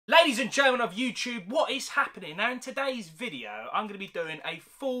Ladies and gentlemen of YouTube, what is happening? Now in today's video, I'm going to be doing a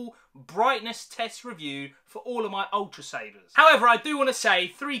full brightness test review for all of my Ultrasabers. However, I do want to say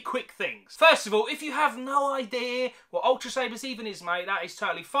three quick things. First of all, if you have no idea what Ultrasabers even is, mate, that is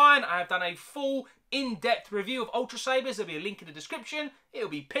totally fine. I have done a full in-depth review of Ultrasabers. There'll be a link in the description. It'll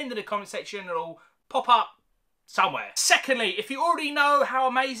be pinned in the comment section. It'll pop up somewhere. Secondly, if you already know how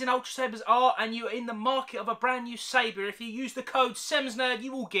amazing Ultrasabers are and you're in the market of a brand new Saber, if you use the code SEMZNerd,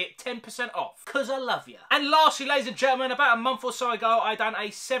 you will get 10% off. Cause I love you. And lastly, ladies and gentlemen, about a month or so ago, I done a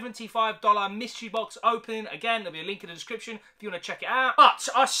 $75 mystery box opening. Again, there'll be a link in the description if you want to check it out. But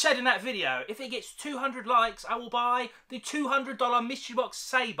I said in that video, if it gets 200 likes, I will buy the $200 mystery box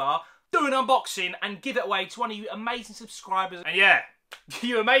Saber, do an unboxing and give it away to one of you amazing subscribers. And yeah,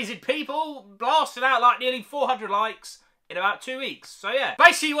 you amazing people blasted out like nearly 400 likes in about 2 weeks. So yeah,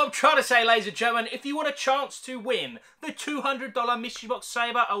 basically what I'm trying to say, ladies and gentlemen, if you want a chance to win the $200 mystery box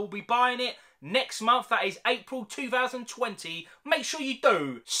Saber, I will be buying it next month. That is April 2020. Make sure you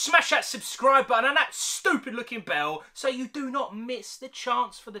do smash that subscribe button and that stupid looking bell so you do not miss the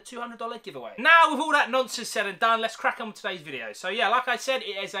chance for the $200 giveaway. Now, with all that nonsense said and done, let's crack on with today's video. So yeah, like I said,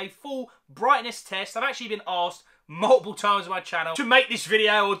 it is a full brightness test. I've actually been asked multiple times on my channel to make this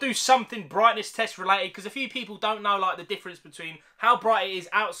video or do something brightness test related, because a few people don't know like the difference between how bright it is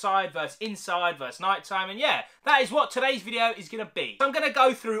outside versus inside versus nighttime. And yeah, that is what today's video is going to be. So I'm going to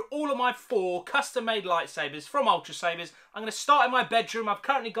go through all of my 4 custom made lightsabers from Ultrasabers. I'm going to start in my bedroom. I've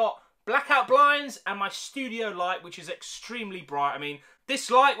currently got blackout blinds and my studio light, which is extremely bright. I mean,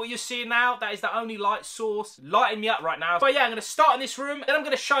 this light, what you're seeing now, that is the only light source lighting me up right now. But yeah, I'm going to start in this room, then I'm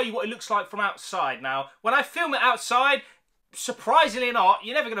going to show you what it looks like from outside. Now, when I film it outside, surprisingly not,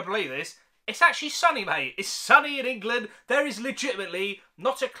 you're never going to believe this, it's actually sunny, mate. It's sunny in England. There is legitimately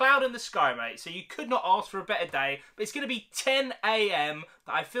not a cloud in the sky, mate. So you could not ask for a better day. But it's going to be 10 AM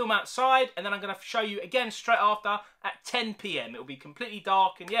that I film outside, and then I'm going to show you again straight after at 10 PM. It will be completely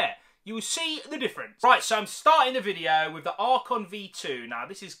dark, and yeah, you will see the difference. Right, so I'm starting the video with the Archon V2. Now,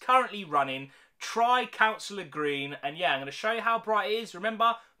 this is currently running Tri-Councillor Green. And yeah, I'm going to show you how bright it is.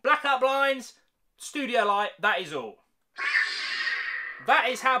 Remember, blackout blinds, studio light, that is all. That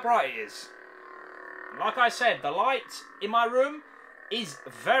is how bright it is. Like I said, the light in my room is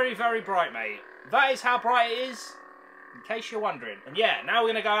very, very bright, mate. That is how bright it is, in case you're wondering. And yeah, now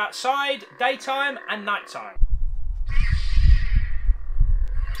we're going to go outside, daytime and nighttime.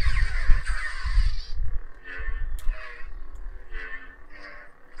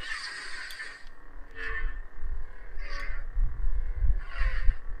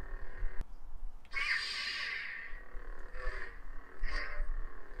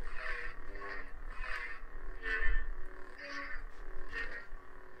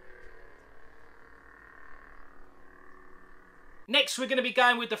 Next, we're going to be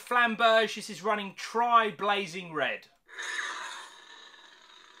going with the Flamberge. This is running Tri-Blazing Red.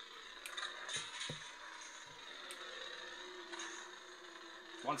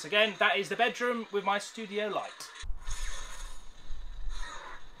 Once again, that is the bedroom with my studio light.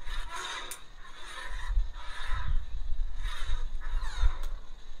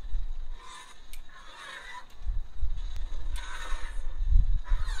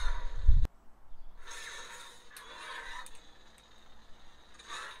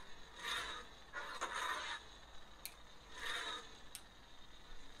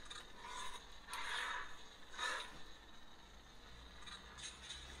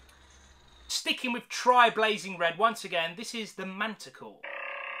 Sticking with Tri-Blazing Red, once again, this is the Manticore.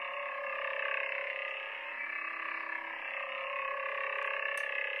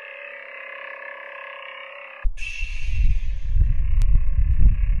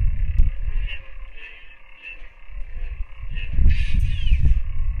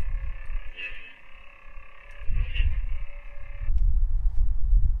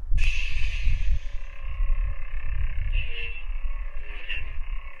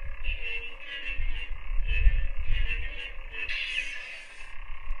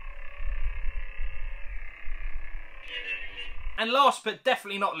 And last but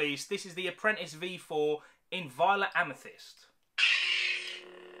definitely not least, this is the Apprentice V4 in Violet Amethyst,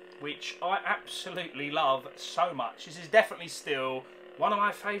 which I absolutely love so much. This is definitely still one of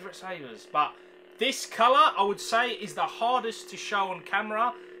my favourite sabers. But this colour, I would say, is the hardest to show on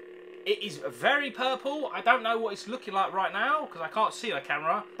camera. It is very purple. I don't know what it's looking like right now because I can't see the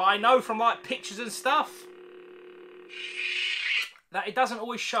camera. But I know from like pictures and stuff that it doesn't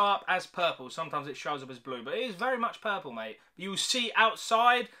always show up as purple. Sometimes it shows up as blue, but it is very much purple, mate. You'll see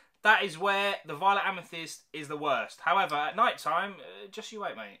outside, that is where the Violet Amethyst is the worst. However, at night time, just you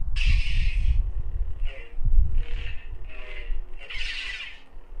wait, mate.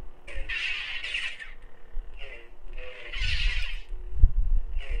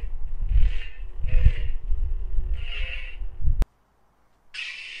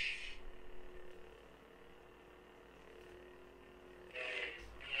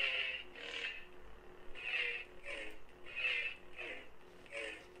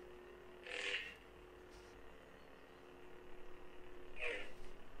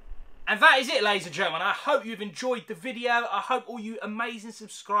 And that is it, ladies and gentlemen. I hope you've enjoyed the video. I hope all you amazing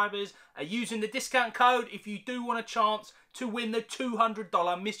subscribers are using the discount code if you do want a chance to win the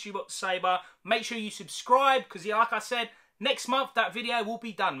 $200 mystery box saber. Make sure you subscribe because, yeah, like I said, next month that video will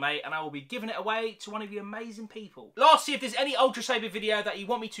be done, mate, and I will be giving it away to one of you amazing people. Lastly, if there's any Ultra Saber video that you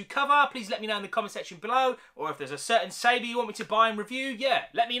want me to cover, please let me know in the comment section below. Or if there's a certain saber you want me to buy and review, yeah,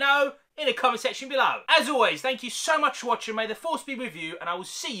 let me know in the comment section below. As always, thank you so much for watching. May the force be with you, and I will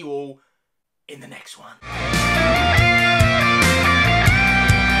see you all in the next one.